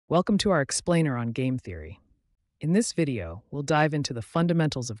Welcome to our explainer on game theory. In this video, we'll dive into the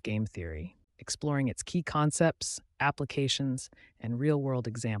fundamentals of game theory, exploring its key concepts, applications, and real-world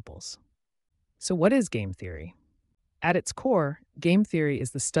examples. So what is game theory? At its core, game theory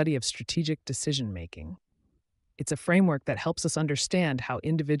is the study of strategic decision-making. It's a framework that helps us understand how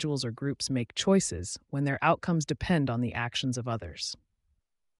individuals or groups make choices when their outcomes depend on the actions of others.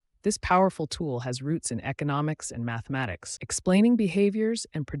 This powerful tool has roots in economics and mathematics, explaining behaviors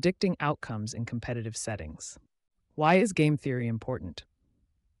and predicting outcomes in competitive settings. Why is game theory important?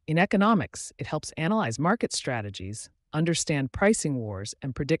 In economics, it helps analyze market strategies, understand pricing wars,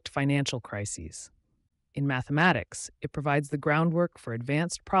 and predict financial crises. In mathematics, it provides the groundwork for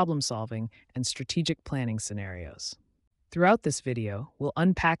advanced problem-solving and strategic planning scenarios. Throughout this video, we'll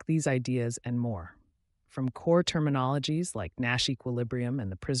unpack these ideas and more. From core terminologies like Nash equilibrium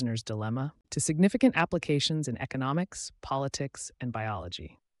and the prisoner's dilemma to significant applications in economics, politics, and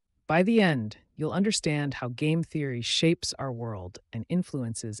biology. By the end, you'll understand how game theory shapes our world and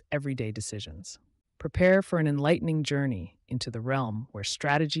influences everyday decisions. Prepare for an enlightening journey into the realm where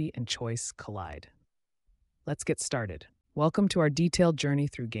strategy and choice collide. Let's get started. Welcome to our detailed journey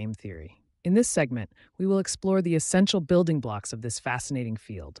through game theory. In this segment, we will explore the essential building blocks of this fascinating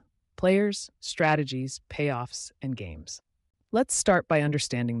field: players, strategies, payoffs, and games. Let's start by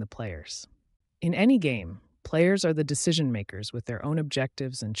understanding the players. In any game, players are the decision makers with their own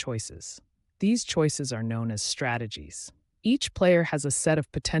objectives and choices. These choices are known as strategies. Each player has a set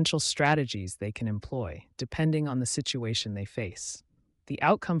of potential strategies they can employ, depending on the situation they face. The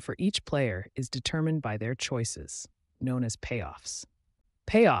outcome for each player is determined by their choices, known as payoffs.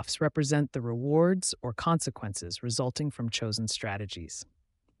 Payoffs represent the rewards or consequences resulting from chosen strategies.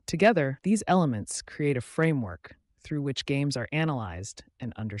 Together, these elements create a framework through which games are analyzed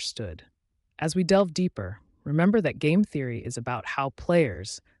and understood. As we delve deeper, remember that game theory is about how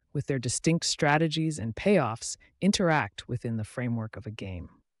players, with their distinct strategies and payoffs, interact within the framework of a game.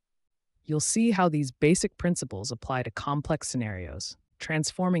 You'll see how these basic principles apply to complex scenarios,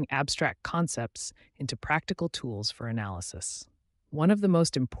 transforming abstract concepts into practical tools for analysis. One of the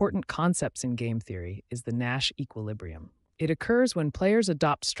most important concepts in game theory is the Nash equilibrium. It occurs when players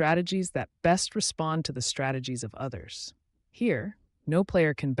adopt strategies that best respond to the strategies of others. Here, no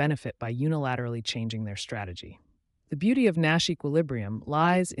player can benefit by unilaterally changing their strategy. The beauty of Nash equilibrium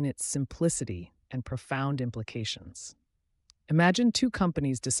lies in its simplicity and profound implications. Imagine two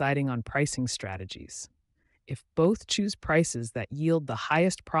companies deciding on pricing strategies. If both choose prices that yield the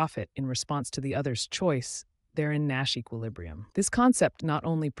highest profit in response to the other's choice, they're in Nash equilibrium. This concept not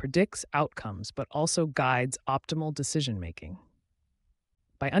only predicts outcomes, but also guides optimal decision-making.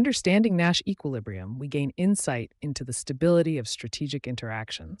 By understanding Nash equilibrium, we gain insight into the stability of strategic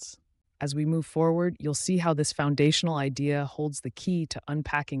interactions. As we move forward, you'll see how this foundational idea holds the key to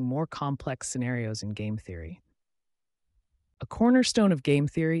unpacking more complex scenarios in game theory. A cornerstone of game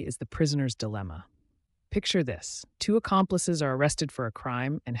theory is the prisoner's dilemma. Picture this: two accomplices are arrested for a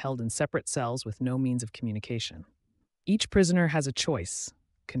crime and held in separate cells with no means of communication. Each prisoner has a choice: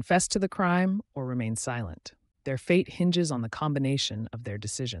 confess to the crime or remain silent. Their fate hinges on the combination of their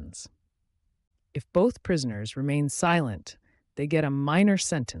decisions. If both prisoners remain silent, they get a minor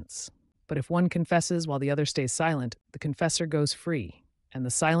sentence. But if one confesses while the other stays silent, the confessor goes free, and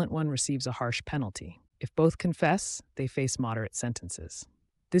the silent one receives a harsh penalty. If both confess, they face moderate sentences.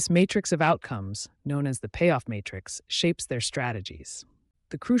 This matrix of outcomes, known as the payoff matrix, shapes their strategies.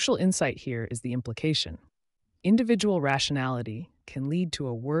 The crucial insight here is the implication. Individual rationality can lead to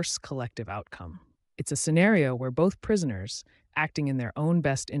a worse collective outcome. It's a scenario where both prisoners, acting in their own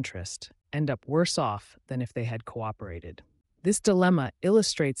best interest, end up worse off than if they had cooperated. This dilemma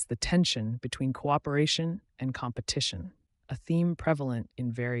illustrates the tension between cooperation and competition, a theme prevalent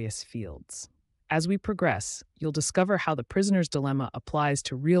in various fields. As we progress, you'll discover how the prisoner's dilemma applies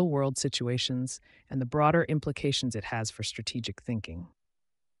to real-world situations and the broader implications it has for strategic thinking.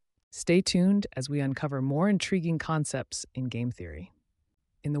 Stay tuned as we uncover more intriguing concepts in game theory.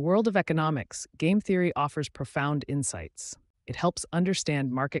 In the world of economics, game theory offers profound insights. It helps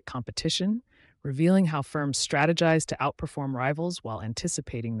understand market competition, revealing how firms strategize to outperform rivals while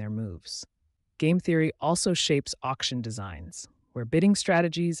anticipating their moves. Game theory also shapes auction designs, where bidding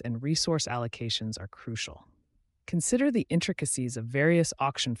strategies and resource allocations are crucial. Consider the intricacies of various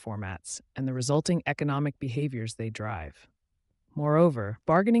auction formats and the resulting economic behaviors they drive. Moreover,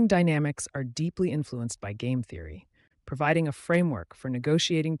 bargaining dynamics are deeply influenced by game theory, providing a framework for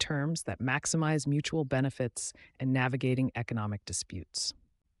negotiating terms that maximize mutual benefits and navigating economic disputes.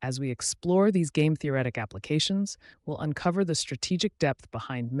 As we explore these game-theoretic applications, we'll uncover the strategic depth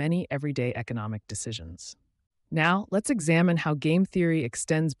behind many everyday economic decisions. Now, let's examine how game theory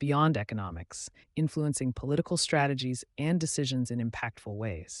extends beyond economics, influencing political strategies and decisions in impactful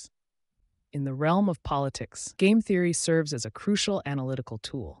ways. In the realm of politics, game theory serves as a crucial analytical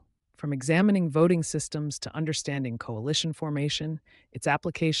tool. From examining voting systems to understanding coalition formation, its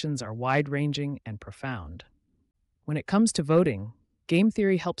applications are wide ranging and profound. When it comes to voting, game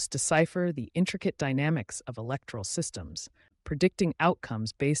theory helps decipher the intricate dynamics of electoral systems, predicting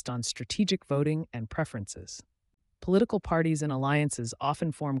outcomes based on strategic voting and preferences. Political parties and alliances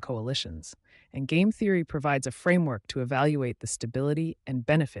often form coalitions, and game theory provides a framework to evaluate the stability and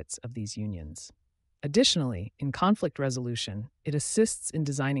benefits of these unions. Additionally, in conflict resolution, it assists in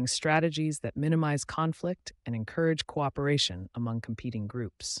designing strategies that minimize conflict and encourage cooperation among competing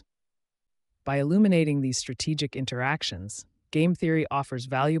groups. By illuminating these strategic interactions, game theory offers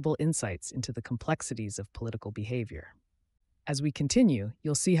valuable insights into the complexities of political behavior. As we continue,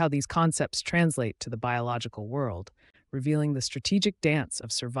 you'll see how these concepts translate to the biological world, revealing the strategic dance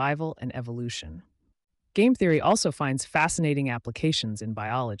of survival and evolution. Game theory also finds fascinating applications in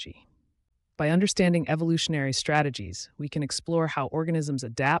biology. By understanding evolutionary strategies, we can explore how organisms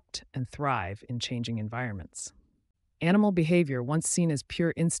adapt and thrive in changing environments. Animal behavior, once seen as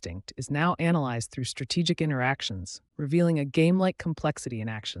pure instinct, is now analyzed through strategic interactions, revealing a game-like complexity in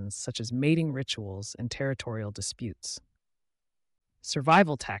actions such as mating rituals and territorial disputes.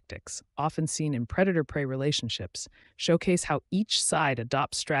 Survival tactics, often seen in predator-prey relationships, showcase how each side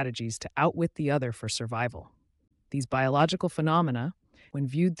adopts strategies to outwit the other for survival. These biological phenomena, when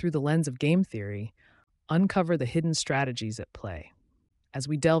viewed through the lens of game theory, uncover the hidden strategies at play. As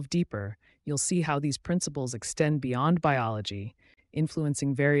we delve deeper, you'll see how these principles extend beyond biology,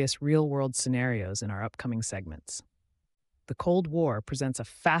 influencing various real-world scenarios in our upcoming segments. The Cold War presents a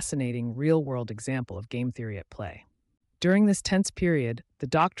fascinating real-world example of game theory at play. During this tense period, the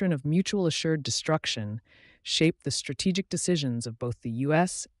doctrine of mutual assured destruction shaped the strategic decisions of both the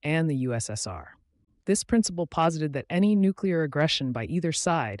US and the USSR. This principle posited that any nuclear aggression by either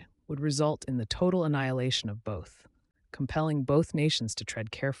side would result in the total annihilation of both, compelling both nations to tread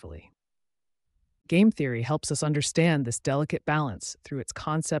carefully. Game theory helps us understand this delicate balance through its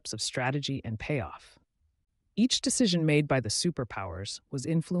concepts of strategy and payoff. Each decision made by the superpowers was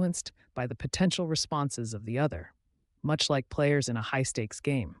influenced by the potential responses of the other, much like players in a high-stakes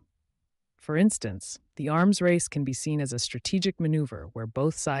game. For instance, the arms race can be seen as a strategic maneuver where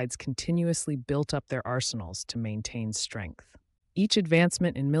both sides continuously built up their arsenals to maintain strength. Each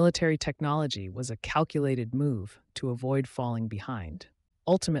advancement in military technology was a calculated move to avoid falling behind.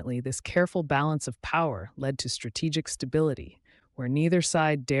 Ultimately, this careful balance of power led to strategic stability, where neither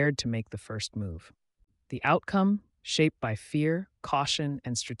side dared to make the first move. The outcome, shaped by fear, caution,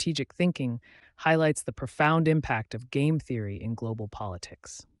 and strategic thinking, highlights the profound impact of game theory in global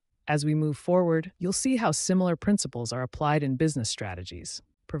politics. As we move forward, you'll see how similar principles are applied in business strategies,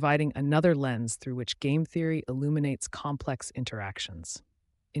 providing another lens through which game theory illuminates complex interactions.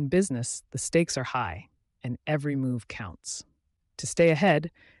 In business, the stakes are high, and every move counts. To stay ahead,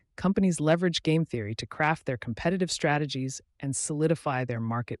 companies leverage game theory to craft their competitive strategies and solidify their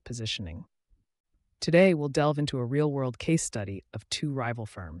market positioning. Today, we'll delve into a real-world case study of two rival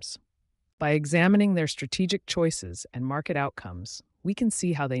firms. By examining their strategic choices and market outcomes, we can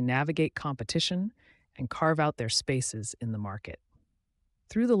see how they navigate competition and carve out their spaces in the market.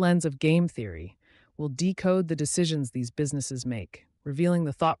 Through the lens of game theory, we'll decode the decisions these businesses make, revealing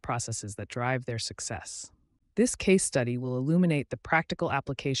the thought processes that drive their success. This case study will illuminate the practical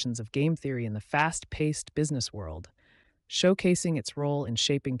applications of game theory in the fast-paced business world, showcasing its role in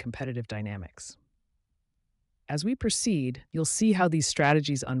shaping competitive dynamics. As we proceed, you'll see how these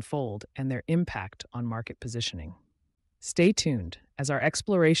strategies unfold and their impact on market positioning. Stay tuned as our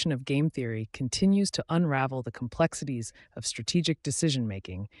exploration of game theory continues to unravel the complexities of strategic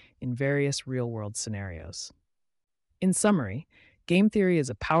decision-making in various real-world scenarios. In summary, game theory is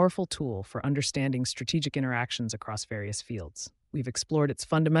a powerful tool for understanding strategic interactions across various fields. We've explored its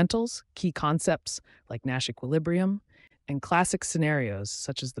fundamentals, key concepts like Nash equilibrium, and classic scenarios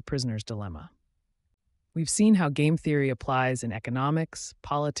such as the prisoner's dilemma. We've seen how game theory applies in economics,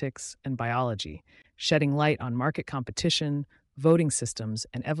 politics, and biology, shedding light on market competition, voting systems,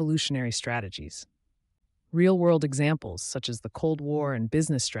 and evolutionary strategies. Real-world examples, such as the Cold War and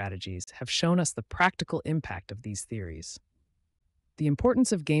business strategies, have shown us the practical impact of these theories. The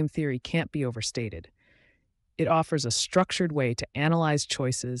importance of game theory can't be overstated. It offers a structured way to analyze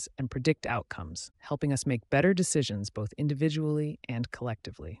choices and predict outcomes, helping us make better decisions both individually and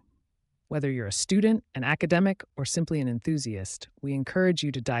collectively. Whether you're a student, an academic, or simply an enthusiast, we encourage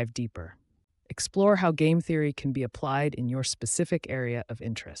you to dive deeper. Explore how game theory can be applied in your specific area of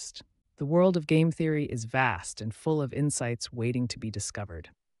interest. The world of game theory is vast and full of insights waiting to be discovered.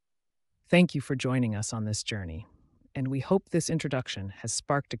 Thank you for joining us on this journey, and we hope this introduction has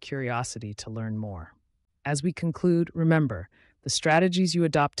sparked a curiosity to learn more. As we conclude, remember, the strategies you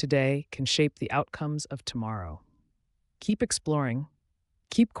adopt today can shape the outcomes of tomorrow. Keep exploring,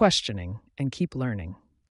 keep questioning, and keep learning.